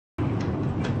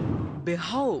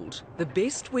Behold, the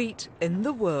best wheat in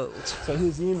the world. So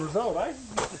here's the end result, eh?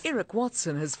 Eric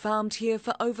Watson has farmed here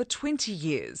for over 20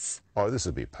 years. Oh, this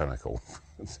would be a pinnacle.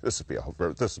 This would be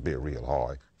a real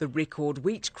high. The record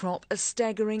wheat crop a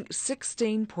staggering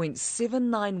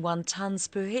 16.791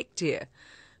 tonnes per hectare,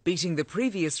 beating the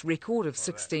previous record of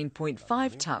 16.5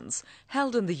 tonnes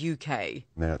held in the UK.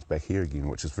 Now it's back here again,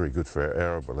 which is very good for our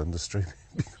arable industry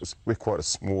because we're quite a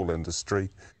small industry.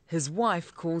 His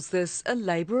wife calls this a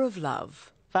labour of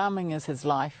love. Farming is his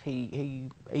life. He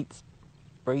eats,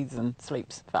 breathes and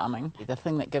sleeps farming. The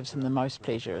thing that gives him the most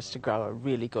pleasure is to grow a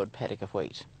really good paddock of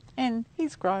wheat. And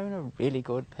he's grown a really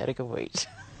good paddock of wheat.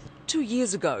 2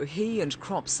 years ago, he and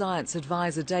crop science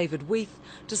advisor David Weath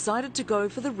decided to go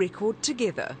for the record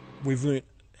together. We've learnt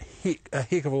a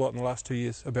heck of a lot in the last 2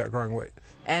 years about growing wheat.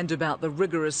 And about the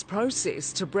rigorous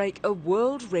process to break a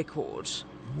world record.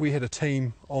 We had a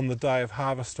team on the day of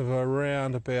harvest of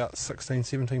around about 16,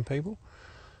 17 people.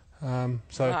 Wow.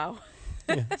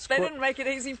 Yeah, They didn't make it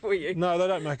easy for you. No, they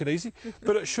don't make it easy,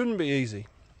 but it shouldn't be easy.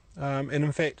 And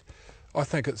in fact, I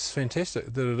think it's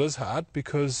fantastic that it is hard,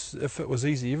 because if it was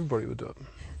easy, everybody would do it.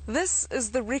 This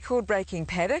is the record-breaking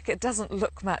paddock. It doesn't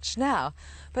look much now,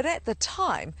 but at the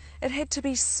time it had to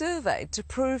be surveyed to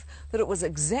prove that it was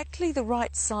exactly the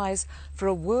right size for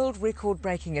a world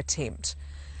record-breaking attempt.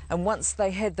 And once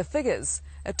they had the figures,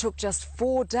 it took just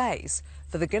 4 days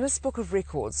for the Guinness Book of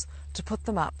Records to put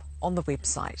them up on the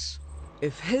website.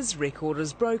 If his record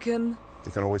is broken,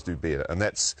 You can always do better, and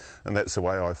that's the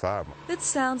way I farm. it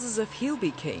sounds as if he'll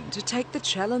be keen to take the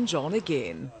challenge on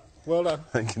again. Well done.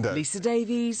 Thank you, Dave. Lisa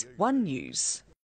Davies, One News.